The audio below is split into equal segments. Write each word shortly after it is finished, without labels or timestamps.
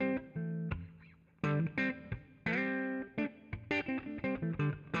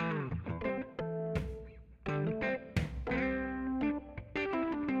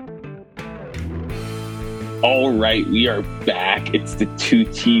All right, we are back. It's the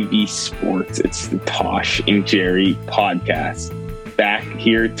 2TV Sports. It's the Tosh and Jerry podcast. Back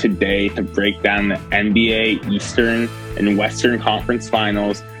here today to break down the NBA Eastern and Western Conference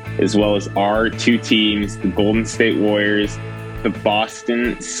Finals, as well as our two teams, the Golden State Warriors, the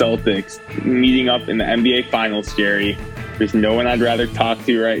Boston Celtics, meeting up in the NBA Finals, Jerry. There's no one I'd rather talk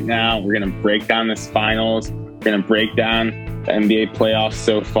to right now. We're going to break down this finals. We're going to break down the NBA playoffs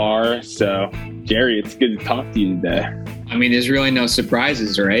so far. So, Jerry, it's good to talk to you today. I mean, there's really no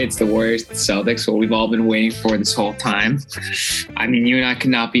surprises, right? It's the Warriors, the Celtics, what we've all been waiting for this whole time. I mean, you and I could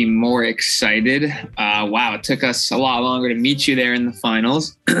not be more excited. Wow, it took us a lot longer to meet you there in the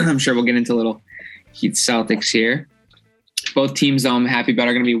finals. I'm sure we'll get into a little Heat Celtics here. Both teams, though, I'm happy about,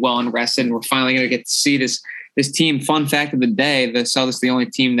 are going to be well and rested, and we're finally going to get to see this team. Fun fact of the day, the Celtics, the only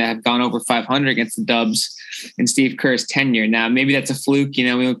team that have gone over 500 against the Dubs in Steve Kerr's tenure. Now, maybe that's a fluke. We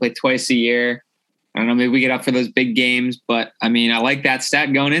only play twice a year. I don't know, maybe we get up for those big games, but I mean, I like that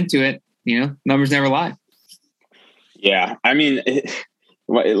stat going into it. Numbers never lie. Yeah, I mean,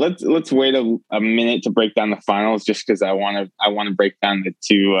 let's wait a minute to break down the finals, just because I want to break down the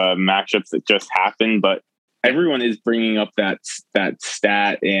two matchups that just happened. But everyone is bringing up that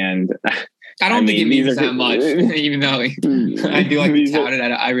stat, and I don't think it means that much, even though I do like to tout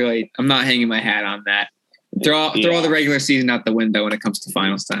it. I'm not hanging my hat on that. Throw all the regular season out the window when it comes to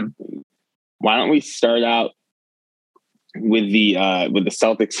finals time. Why don't we start out with the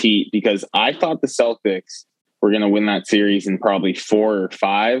Celtics Heat? Because I thought the Celtics were going to win that series in probably 4 or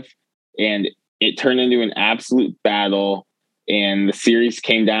 5, and it turned into an absolute battle. And the series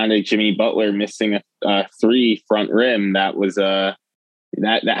came down to Jimmy Butler missing a 3 front rim. That was that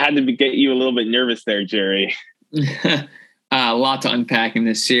had to get you a little bit nervous there, Jerry. A lot to unpack in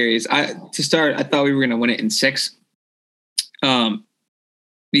this series. To start, I thought we were going to win it in 6.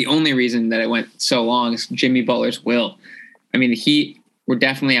 The only reason that it went so long is Jimmy Butler's will. I mean, the Heat were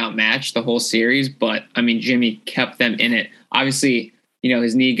definitely outmatched the whole series, but I mean, Jimmy kept them in it. Obviously,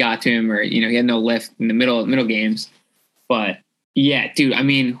 his knee got to him, or he had no lift in the middle games. But yeah, dude, I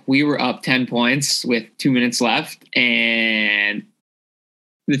mean, we were up 10 points with 2 minutes left, and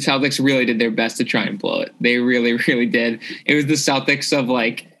the Celtics really did their best to try and blow it. They really, really did. It was the Celtics of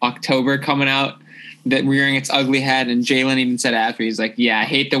like October coming out, that rearing its ugly head. And Jalen even said after, he's like, yeah, I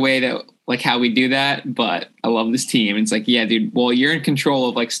hate the way that, like, how we do that, but I love this team. And it's like, yeah, dude, well, you're in control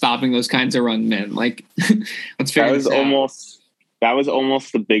of like stopping those kinds of run men. Like, let's figure this out. That was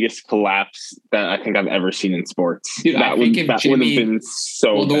almost the biggest collapse that I think I've ever seen in sports. Dude, that would have been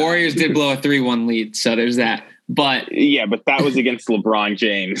so well, the bad. Warriors did blow a 3-1 lead, so there's that. But yeah, but that was against LeBron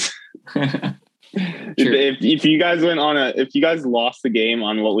James. If you guys if you guys lost the game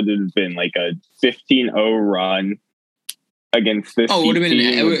on what would it have been, like a 15-0 run against this? Oh, it would have been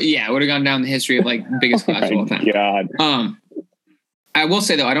it would have gone down the history of like biggest collapse of all time. God. I will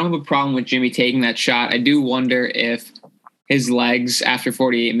say though, I don't have a problem with Jimmy taking that shot. I do wonder if his legs after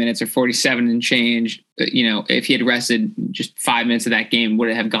 48 minutes or 47 and change, if he had rested just 5 minutes of that game, would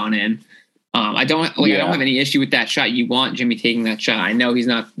it have gone in? I don't have any issue with that shot. You want Jimmy taking that shot. I know he's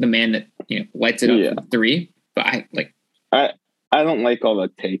not the man that lights it up from 3, but I don't like all the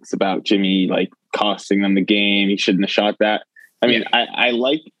takes about Jimmy like costing them the game. He shouldn't have shot that. I mean, I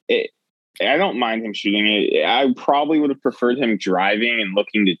like it. I don't mind him shooting it. I probably would have preferred him driving and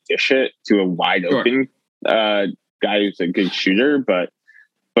looking to dish it to a wide open guy who's a good shooter, but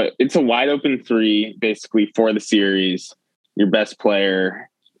it's a wide open 3 basically for the series. Your best player.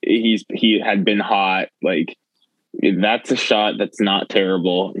 He had been hot. Like, that's a shot that's not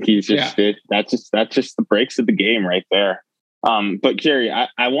terrible. He's just that's just the breaks of the game right there. But Jerry,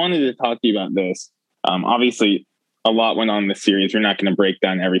 I wanted to talk to you about this. Obviously a lot went on in this series. We're not going to break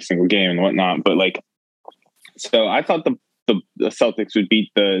down every single game and whatnot, but so I thought the Celtics would beat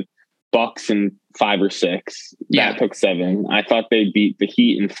the Bucks in 5 or 6. That took 7. I thought they'd beat the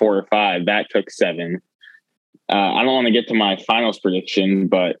Heat in 4 or 5. That took 7. I don't want to get to my finals prediction,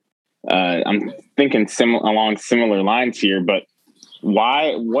 but I'm thinking along similar lines here. But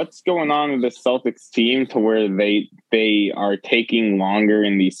what's going on with the Celtics team to where they are taking longer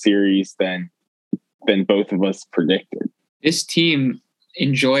in these series than both of us predicted? This team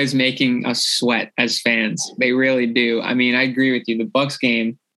enjoys making us sweat as fans. They really do. I mean, I agree with you. The Bucks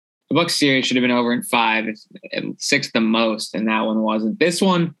series should have been over in 5, 6 the most, and that one wasn't. This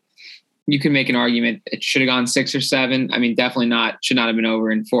one, you can make an argument it should have gone 6 or 7. I mean, definitely should not have been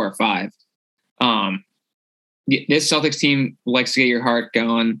over in 4 or 5. This Celtics team likes to get your heart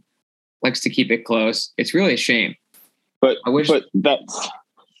going, likes to keep it close. It's really a shame. But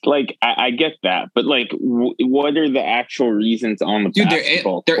like I get that, but like, what are the actual reasons on the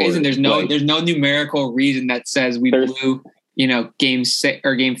basketball there court? isn't. There's no numerical reason that says we blew, game 6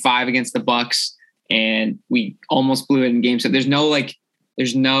 or game 5 against the Bucks, and we almost blew it in game 7.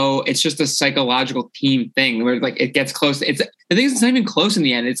 It's just a psychological team thing where like it gets close. The thing is, it's not even close in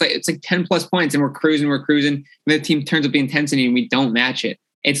the end. It's like 10 plus points, and we're cruising. And the team turns up the intensity, and we don't match it.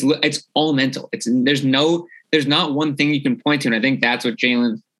 It's all mental. There's not one thing you can point to, and I think that's what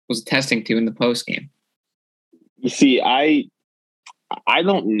Jalen was attesting to in the post game. You see, I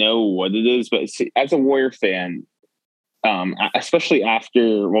don't know what it is, but as a Warrior fan, especially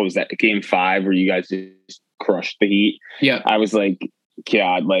after what was that, game 5 where you guys just crushed the Heat? Yeah, I was like,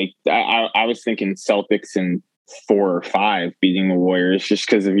 God, like I was thinking Celtics in 4 or 5 beating the Warriors just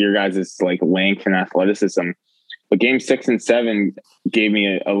because of your guys' like length and athleticism. But game 6 and 7 gave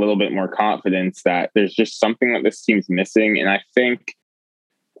me a little bit more confidence that there's just something that this team's missing. And I think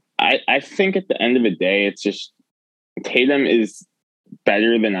at the end of the day, it's just Tatum is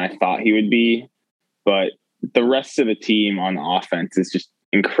better than I thought he would be, but the rest of the team on offense is just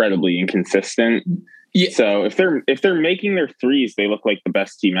incredibly inconsistent. Yeah. So if they're making their threes, they look like the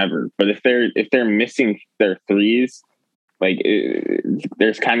best team ever. But if they're missing their threes, like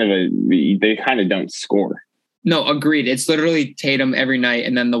there's they kind of don't score. No, agreed. It's literally Tatum every night,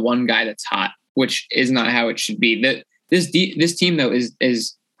 and then the one guy that's hot, which is not how it should be. This team though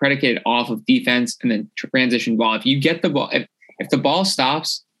is predicated off of defense and then transition ball. If you get the ball, if the ball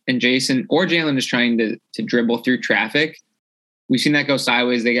stops and Jason or Jalen is trying to dribble through traffic, we've seen that go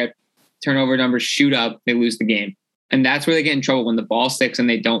sideways. They get turnover numbers shoot up, they lose the game. And that's where they get in trouble, when the ball sticks and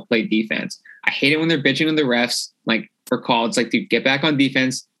they don't play defense. I hate it when they're bitching on the refs, like for call. It's like, dude, get back on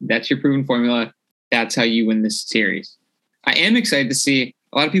defense. That's your proven formula. That's how you win this series. I am excited to see,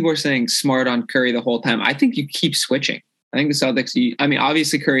 a lot of people are saying Smart on Curry the whole time. I think you keep switching. I think the Celtics,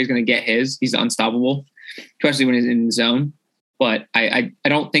 obviously Curry is going to get his. He's unstoppable, especially when he's in the zone. But I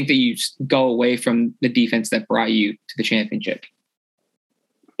don't think that you go away from the defense that brought you to the championship.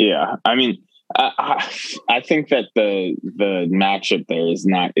 Yeah, I think that the matchup there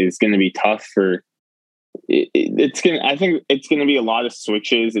is going to be tough for. I think it's going to be a lot of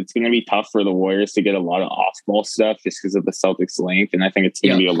switches. It's going to be tough for the Warriors to get a lot of off-ball stuff just because of the Celtics' length, and I think it's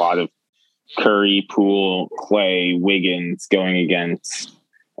going to be a lot of Curry, Poole, Clay, Wiggins going against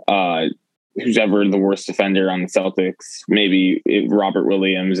who's ever the worst defender on the Celtics. Maybe Robert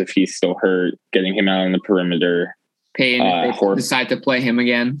Williams, if he's still hurt, getting him out on the perimeter. Payne, if they decide to play him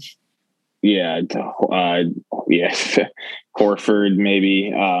again. Yeah, Horford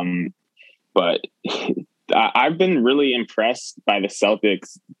maybe. But I've been really impressed by the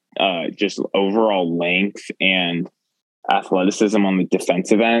Celtics, just overall length and athleticism on the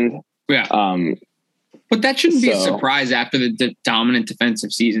defensive end. Yeah. But that shouldn't be a surprise after the dominant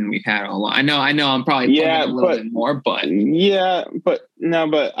defensive season we've had all along. I know. I'm probably putting a little bit more, but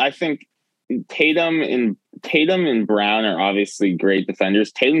but I think Tatum and Brown are obviously great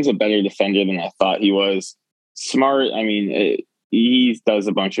defenders. Tatum's a better defender than I thought he was. Smart, he does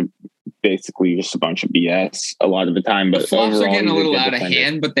basically just a bunch of BS a lot of the time. But the flops are getting a little out of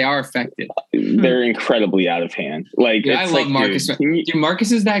hand, but they are effective. They're incredibly out of hand. Like, I love Marcus. Dude,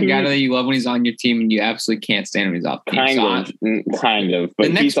 Marcus is that guy that you love when he's on your team and you absolutely can't stand him when he's off the team. Kind of. But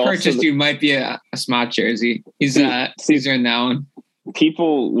the next purchase, dude, might be a Smart jersey. He's in that one.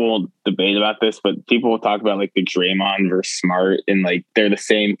 People will debate about this, but people will talk about like the Draymond versus Smart, and like they're the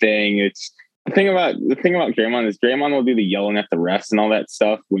same thing. It's the thing about Draymond is Draymond will do the yelling at the refs and all that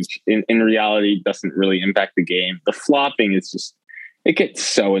stuff, which in reality doesn't really impact the game. The flopping is just, it gets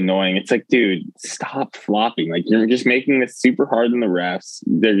so annoying. It's like, dude, stop flopping. Like, you're just making this super hard on the refs.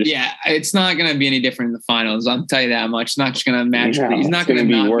 It's not going to be any different in the finals. I'll tell you that much. It's not just going to match. He's not going to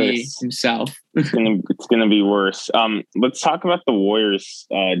not be himself. It's going to be worse. Let's talk about the Warriors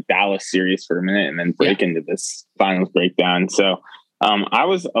Dallas series for a minute and then break into this finals breakdown. So I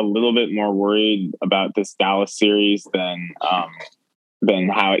was a little bit more worried about this Dallas series than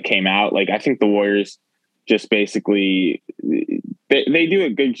how it came out. Like, I think the Warriors just basically they do a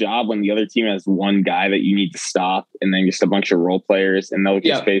good job when the other team has one guy that you need to stop and then just a bunch of role players, and they'll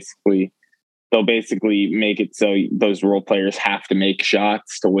just basically make it so those role players have to make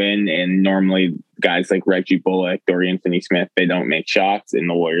shots to win. And normally guys like Reggie Bullock, Dorian Finney-Smith, they don't make shots and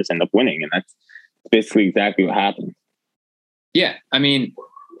the Warriors end up winning. And that's basically exactly what happened. Yeah.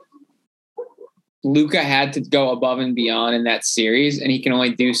 Luka had to go above and beyond in that series, and he can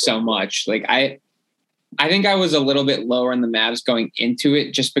only do so much. Like, I think I was a little bit lower on the Mavs going into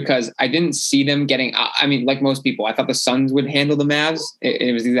it just because I didn't see them getting, like most people, I thought the Suns would handle the Mavs.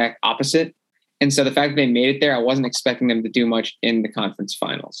 It was the exact opposite. And so the fact that they made it there, I wasn't expecting them to do much in the conference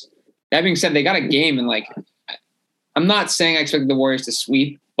finals. That being said, they got a game, and like, I'm not saying I expected the Warriors to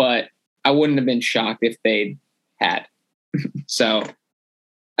sweep, but I wouldn't have been shocked if they had. So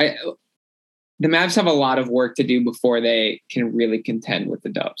the Mavs have a lot of work to do before they can really contend with the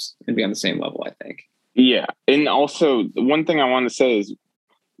Dubs and be on the same level, I think. Yeah. And also, one thing I want to say is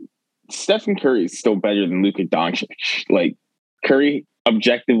Stephen Curry is still better than Luka Doncic. Like, Curry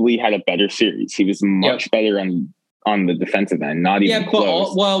objectively had a better series. He was much better on the defensive end, not even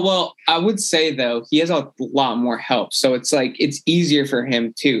close. Well, I would say, though, he has a lot more help. So it's like it's easier for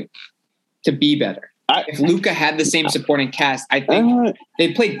him, too, to be better. If Luka had the same supporting cast, I think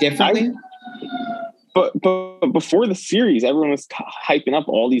they played differently. But before the series, everyone was hyping up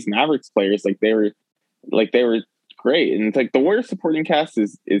all these Mavericks players like they were great, and it's like the Warriors supporting cast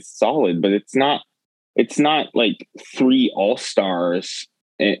is solid, but it's not like 3 all-stars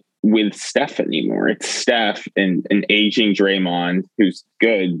with Steph anymore. It's Steph and an aging Draymond who's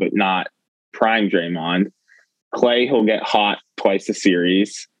good but not prime Draymond. Clay, he'll get hot twice a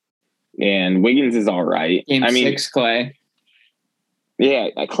series, and Wiggins is all right. Game 6, Clay. Yeah,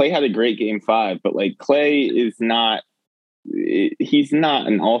 Clay had a great game 5, but like Clay is not. He's not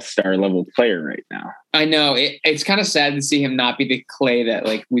an all-star level player right now. I know it's kind of sad to see him not be the Clay that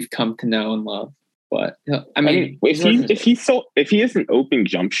like we've come to know and love. But I mean if he has an open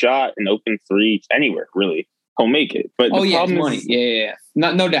jump shot, an open 3 anywhere, really, he'll make it. But the problem is money. Yeah.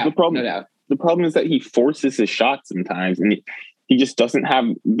 No doubt. No doubt. The problem is that he forces his shot sometimes, and he just doesn't have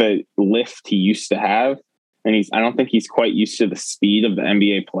the lift he used to have, and I don't think he's quite used to the speed of the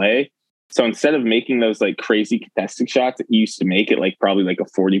NBA play. So instead of making those like crazy contested shots that he used to make it like probably like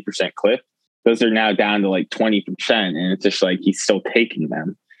a 40% clip, those are now down to like 20%. And it's just like, he's still taking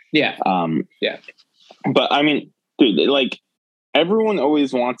them. Yeah. Yeah. But I mean, dude, like everyone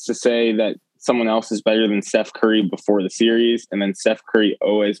always wants to say that someone else is better than Steph Curry before the series. And then Steph Curry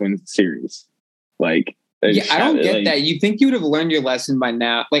always wins the series. Like, I don't get that. You think you would have learned your lesson by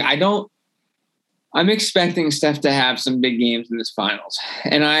now. Like, I'm expecting Steph to have some big games in this finals.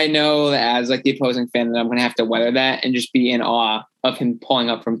 And I know that as like the opposing fan that I'm going to have to weather that and just be in awe of him pulling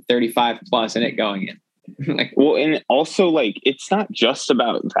up from 35 plus and it going in. Well, and also like, it's not just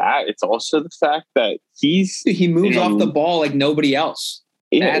about that. It's also the fact that he moves off the ball like nobody else.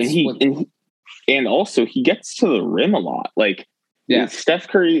 Yeah. And also he gets to the rim a lot. Like, Steph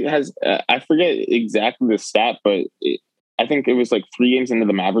Curry has, I forget exactly the stat, but I think it was like 3 games into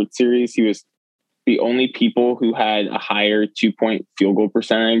the Mavericks series. He was the only people who had a higher 2-point field goal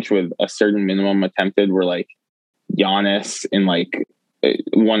percentage with a certain minimum attempted were like Giannis and like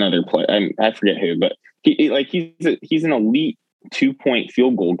one other player. I forget who, but he's an elite 2-point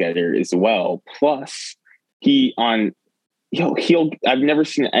field goal getter as well. Plus I've never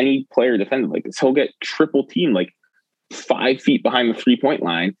seen any player defend like this. He'll get triple teamed like 5 feet behind the 3-point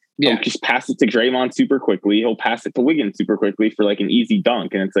line. He'll just pass it to Draymond super quickly. He'll pass it to Wiggins super quickly for like an easy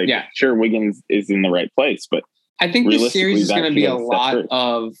dunk. And it's like, sure, Wiggins is in the right place, but I think this series is going to be a lot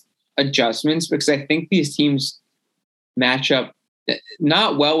of adjustments because I think these teams match up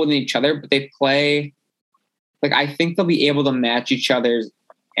not well with each other, but they play like, I think they'll be able to match each other's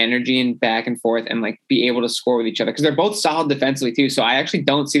energy and back and forth and like be able to score with each other because they're both solid defensively too. So I actually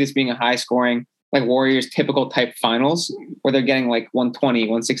don't see this being a high scoring like Warriors typical type finals where they're getting like 120,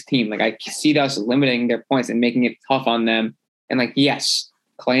 116. Like I see us limiting their points and making it tough on them. And like, yes,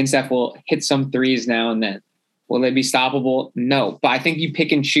 Clay and Steph will hit some threes now and then. Will they be stoppable? No. But I think you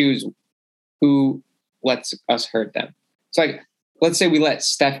pick and choose who lets us hurt them. It's like, let's say we let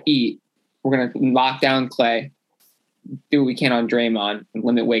Steph eat. We're going to lock down Clay, do what we can on Draymond, and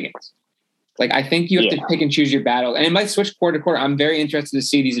limit Wiggins. Like, I think you have to pick and choose your battle. And it might switch quarter to quarter. I'm very interested to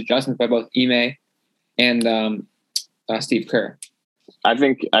see these adjustments by both Ime and Steve Kerr. I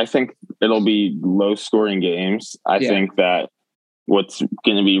think it'll be low scoring games. I think that what's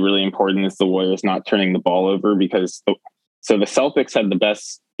going to be really important is the Warriors not turning the ball over because the Celtics had the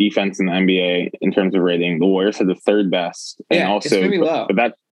best defense in the NBA in terms of rating. The Warriors had the 3rd best. And also, it's going to be low.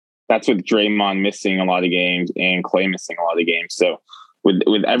 But that's with Draymond missing a lot of games and Clay missing a lot of games. So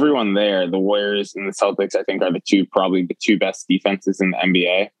with everyone there, the Warriors and the Celtics, I think, are probably the 2 best defenses in the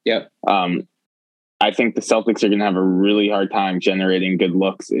NBA. Yep. I think the Celtics are going to have a really hard time generating good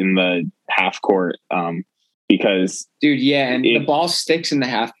looks in the half court because, dude, the ball sticks in the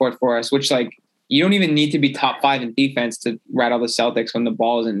half court for us, which like you don't even need to be top 5 in defense to rattle the Celtics when the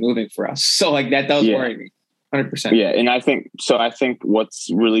ball isn't moving for us. So like that does worry me. 100%. Yeah, and I think what's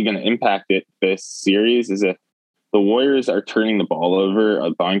really going to impact this series is if the Warriors are turning the ball over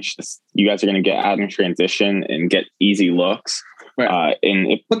a bunch, you guys are going to get out in transition and get easy looks. Right.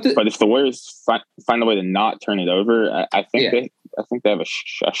 But if the Warriors find a way to not turn it over, I think they have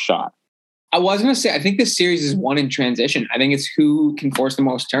a shot. I was going to say, I think this series is won in transition. I think it's who can force the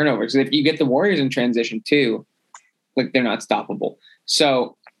most turnovers. If you get the Warriors in transition too, like they're not stoppable.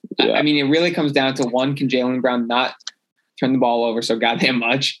 So, I mean, it really comes down to one, can Jaylen Brown not turn the ball over so goddamn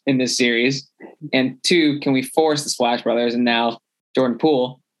much in this series? And two, can we force the Splash Brothers and now Jordan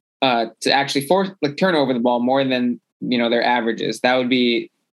Poole to actually turn over the ball more than, their averages? That would be,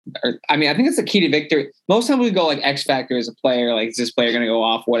 I think it's the key to victory. Most times we go like X factor as a player, like is this player going to go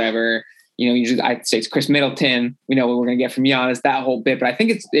off, whatever. Usually I'd say it's Chris Middleton. We know what we're going to get from Giannis, that whole bit. But I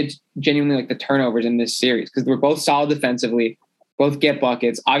think it's genuinely like the turnovers in this series because we're both solid defensively, both get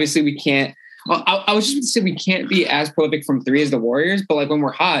buckets. Obviously, we can't. Well, I was just going to say we can't be as prolific from three as the Warriors, but like when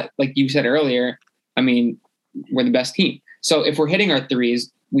we're hot, like you said earlier, we're the best team. So if we're hitting our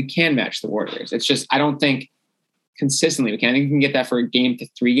threes, we can match the Warriors. It's just I don't think consistently we can. I think we can get that for a game to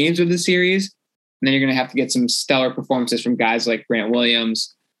 3 games of the series, and then you're going to have to get some stellar performances from guys like Grant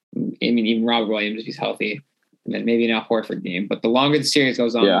Williams. Even Robert Williams if he's healthy, and then maybe not Horford game. But the longer the series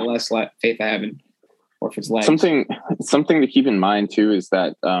goes on, the less faith I have in Horford's legs. Something to keep in mind too is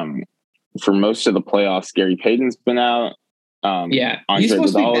that for most of the playoffs, Gary Payton's been out. He's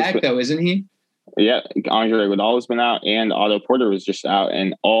supposed to be back though, isn't he? Yeah, Andre Iguodala's been out, and Otto Porter was just out,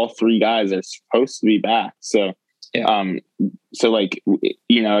 and all 3 guys are supposed to be back. So, against.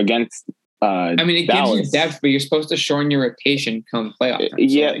 It Dallas. gives you depth, but you're supposed to shorten your rotation come playoff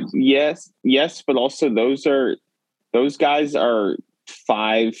time. Yes, but also those guys are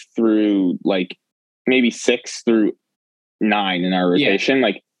 5 through like maybe 6 through 9 in our rotation. Yeah.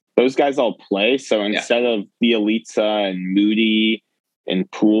 Like those guys all play. So instead of Bielitsa and Moody and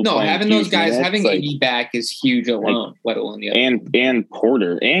Poole, having those guys having AD back is huge alone. Let alone the other and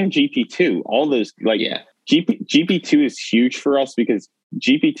Porter and GP2. All those GP2 is huge for us because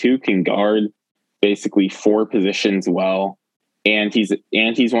GP2 can guard basically 4 positions well, and he's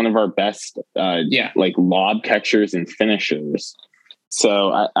one of our best lob catchers and finishers.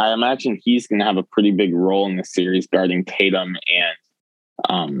 So I imagine he's going to have a pretty big role in the series guarding Tatum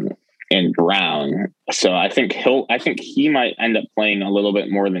and Brown. So I think he might end up playing a little bit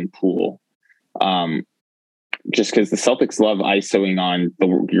more than Poole, just because the Celtics love isoing on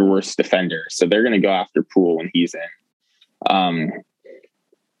your worst defender, so they're going to go after Poole when he's in.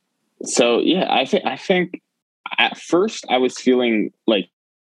 So yeah, I think at first I was feeling like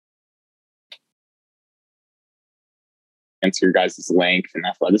against your guys' length and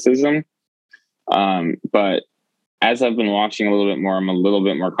athleticism. But as I've been watching a little bit more, I'm a little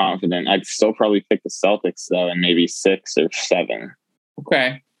bit more confident. I'd still probably pick the Celtics though, and maybe 6 or 7.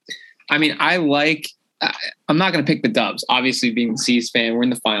 Okay. I'm not going to pick the Dubs. Obviously, being a C's fan, we're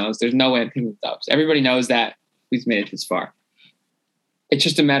in the finals. There's no way I'm picking the Dubs. Everybody knows that. We've made it this far. It's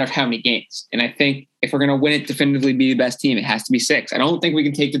just a matter of how many games. And I think if we're going to win it, definitively be the best team, it has to be 6. I don't think we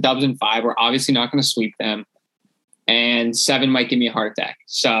can take the Dubs in 5. We're obviously not going to sweep them. And 7 might give me a heart attack.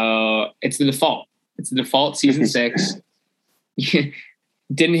 So it's the default. It's the default season 6. Didn't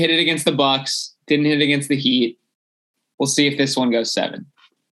hit it against the Bucks. Didn't hit it against the Heat. We'll see if this one goes 7.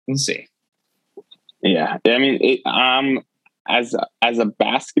 We'll see. Yeah. As a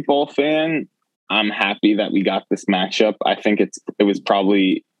basketball fan, I'm happy that we got this matchup. I think it was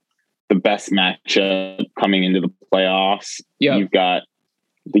probably the best matchup coming into the playoffs. Yep. You've got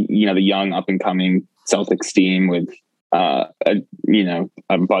the young up and coming Celtics team with a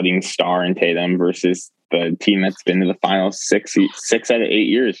budding star in Tatum versus the team that's been to the finals 6 out of 8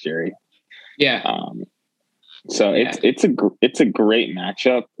 years, Jerry. Yeah. It's a great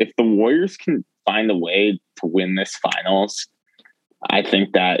matchup. If the Warriors can find a way to win this finals, I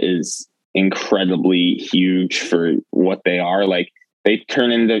think that is incredibly huge for what they are. Like they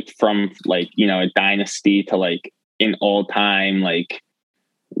turn into from a dynasty to like an all-time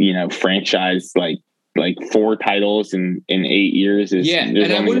franchise like 4 titles in 8 years is and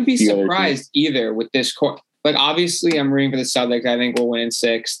I wouldn't be surprised either with this core. Like obviously I'm rooting for the Celtics. I think we'll win in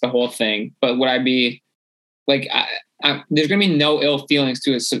 6, the whole thing. But would I be like there's gonna be no ill feelings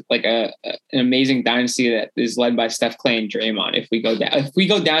to an amazing dynasty that is led by Steph, Clay, and Draymond. If we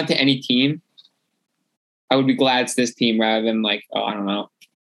go down to any team, I would be glad it's this team rather than I don't know,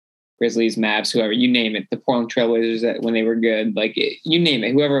 Grizzlies, Mavs, whoever, you name it, the Portland Trailblazers when they were good, you name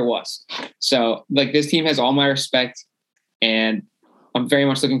it, whoever it was. So this team has all my respect, and I'm very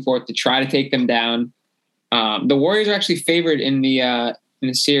much looking forward to try to take them down. The Warriors are actually favored in the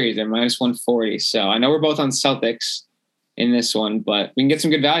series. They're -140. So I know we're both on Celtics in this one, but we can get some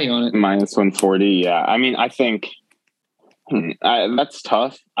good value on it. -140. Yeah. I mean, I think That's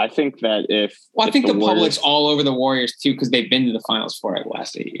tough. I think that I think the Warriors, public's all over the Warriors too because they've been to the finals for it the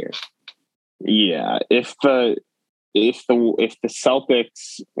last 8 years. Yeah, if the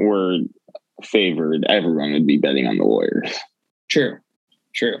Celtics were favored, everyone would be betting on the Warriors. True.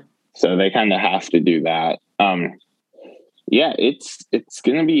 So they kind of have to do that. Yeah, it's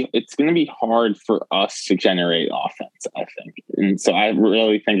gonna be hard for us to generate offense, I think, and so I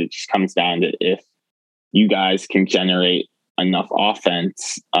really think it just comes down to if you guys can generate enough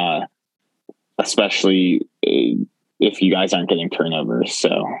offense, especially if you guys aren't getting turnovers.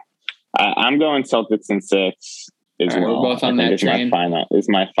 So I'm going Celtics in 6 as well. We're both on that train. Is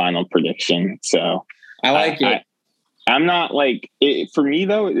my final prediction. So I like it. I'm not like it, for me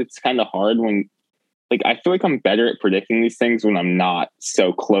though. It's kind of hard when. Like, I feel like I'm better at predicting these things when I'm not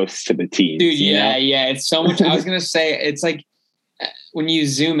so close to the team. Dude, yeah. It's so much. I was going to say, it's like when you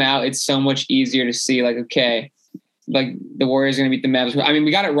zoom out, it's so much easier to see, like, okay, like the Warriors are going to beat the Mavs. I mean,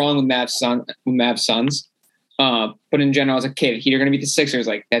 we got it wrong with Mavs Suns. But in general, I was like, okay, the Heat are going to beat the Sixers.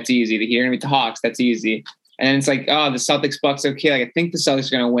 Like, that's easy. The Heat are going to beat the Hawks. That's easy. And then it's like, oh, the Celtics Bucks. Okay, like, I think the Celtics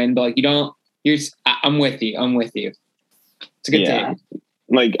are going to win. But, like, I'm with you. It's a good take.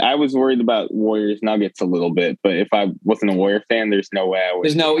 Like, I was worried about Warriors Nuggets a little bit, but if I wasn't a Warrior fan, there's no way I would.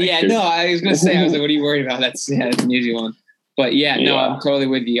 I was going to say, I was like, what are you worried about? That's an easy one. But I'm totally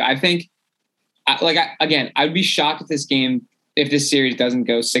with you. I think, I'd be shocked if this series doesn't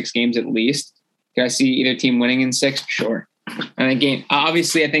go 6 games at least. Could I see either team winning in 6? Sure. And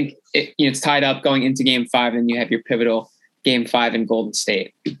obviously, I think it's tied up going into Game 5, and you have your pivotal Game 5 in Golden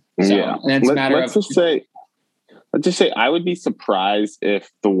State. So, and it's a matter of. Let's just say I would be surprised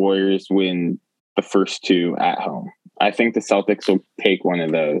if the Warriors win the first 2 at home. I think the Celtics will take one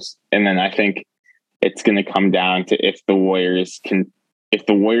of those. And then I think it's going to come down to if the Warriors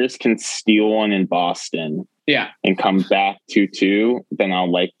can steal one in Boston and come back 2-2, then I'll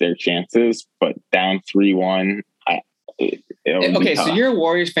like their chances. But down 3-1, okay, so you're a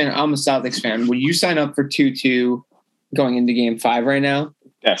Warriors fan. I'm a Celtics fan. Would you sign up for 2-2 going into Game 5 right now?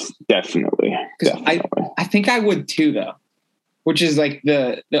 Yes, definitely. I think I would too, though. Which is like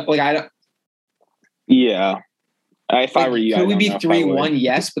I don't. Yeah, if I were you, could we be 3-1?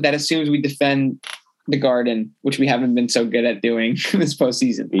 Yes, but that assumes we defend the Garden, which we haven't been so good at doing this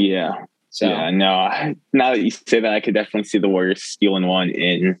postseason. Yeah. So no. Now that you say that, I could definitely see the Warriors stealing one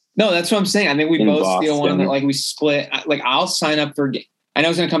in. No, that's what I'm saying. I think we both Boston. steal one. Like we split. Like I'll sign up for. I know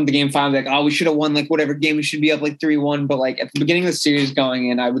it's going to come to Game 5. Like, oh, we should have won like whatever game. We should be up like 3-1. But like at the beginning of the series going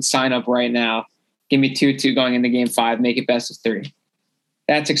in, I would sign up right now. Give me 2-2 going into Game 5. Make it best of 3.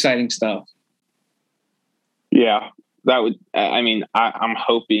 That's exciting stuff. Yeah, that would. I mean, I'm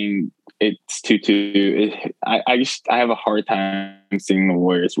hoping it's 2-2. I have a hard time seeing the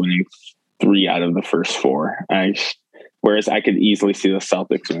Warriors winning 3 out of the first 4. Whereas I could easily see the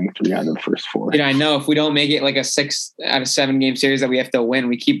Celtics winning 3 out of the first 4. I know if we don't make it like a 6 out of 7 game series that we have to win,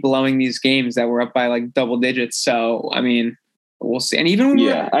 we keep blowing these games that we're up by like double digits. So, I mean, we'll see. And even when we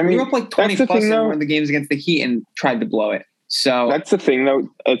were up like 20 plus in one of the games against the Heat and tried to blow it. So that's the thing though,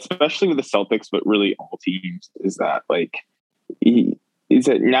 especially with the Celtics, but really all teams, is that like, is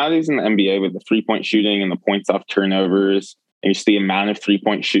that nowadays in the NBA with the 3-point shooting and the points off turnovers and just the amount of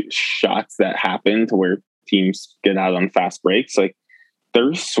 3-point shots that happen to where teams get out on fast breaks, like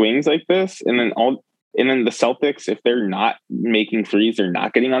there's swings like this, and then the Celtics, if they're not making threes or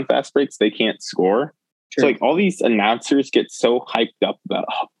not getting on fast breaks, they can't score. True. So like all these announcers get so hyped up about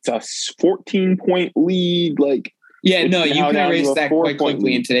it's a 14-point lead, like you can erase that quite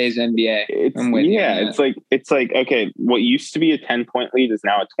quickly in today's NBA. It's like okay, what used to be a 10-point lead is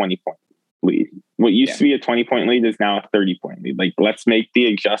now a 20-point lead. What used to be a 20-point lead is now a 30-point lead. Like let's make the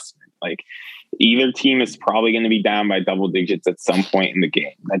adjustment. Like either team is probably going to be down by double digits at some point in the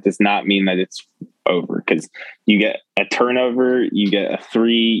game. That does not mean that it's over, because you get a turnover, you get a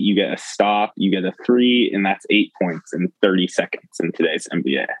 3, you get a stop, you get a 3, and that's 8 points in 30 seconds in today's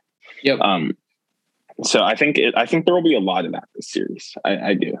NBA. Yep. So I think there will be a lot of that this series.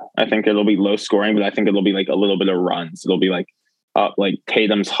 I do. I think it'll be low scoring, but I think it'll be like a little bit of runs. It'll be like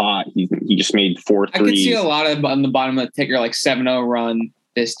Tatum's hot. He just made 4 threes. I could see a lot of on the bottom of the ticker, like 7-0 run.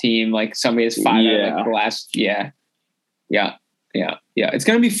 This team, like somebody has 5 out of the last. Yeah. It's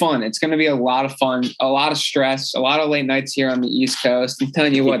going to be fun. It's going to be a lot of fun, a lot of stress, a lot of late nights here on the East Coast. I'm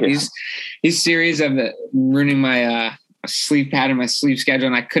telling you what, these series have ruining my sleep pattern, my sleep schedule,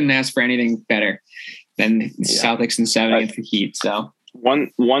 and I couldn't ask for anything better than Celtics and 7 against the Heat. So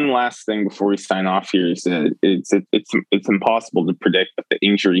one last thing before we sign off here is that it's impossible to predict the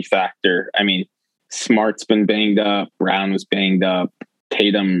injury factor. I mean, Smart's been banged up, Brown was banged up.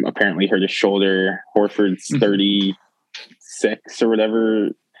 Tatum apparently hurt his shoulder. Horford's 36 or whatever.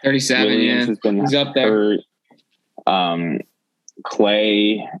 37, Williams has been he's up there. Hurt.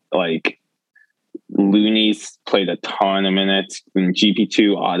 Clay, like Looney's played a ton of minutes. And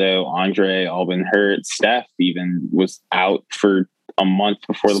GP2, Otto, Andre, all been hurt. Steph even was out for a month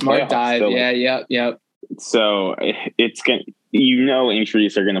before the Smart playoffs. dive, So, yep. So it's going to,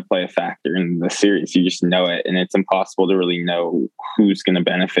 injuries are going to play a factor in the series. You just know it. And it's impossible to really know who's going to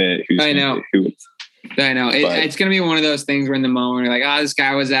benefit. I know. It's going to be one of those things where in the moment you're like, this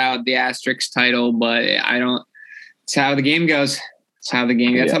guy was out, the asterisk title, but it's how the game goes. It's how the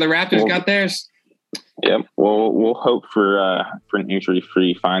game, that's how the Raptors got theirs. Yep. Well, we'll hope for an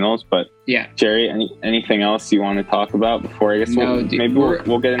injury-free finals. But yeah, Jerry, anything else you want to talk about before? I guess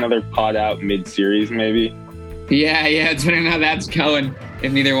we'll get another pod out mid-series, maybe. Yeah. Depending on how that's going,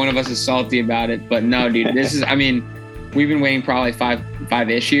 if neither one of us is salty about it. But no, dude, this is. I mean, we've been waiting probably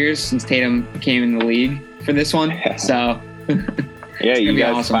five-ish years since Tatum came in the league for this one. So. Yeah, you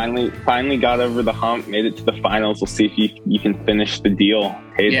guys finally got over the hump, made it to the finals. We'll see if you can finish the deal.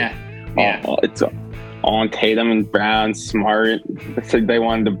 Tatum. Yeah. It's on Tatum and Brown. Smart. It's like they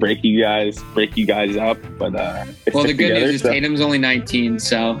wanted to break you guys up, but the good news is Tatum's only 19,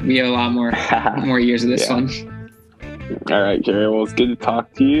 so we have a lot more years of this one. All right, Jerry. Well, it's good to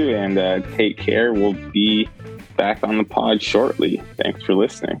talk to you, and take care. We'll be back on the pod shortly. Thanks for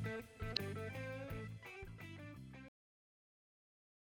listening.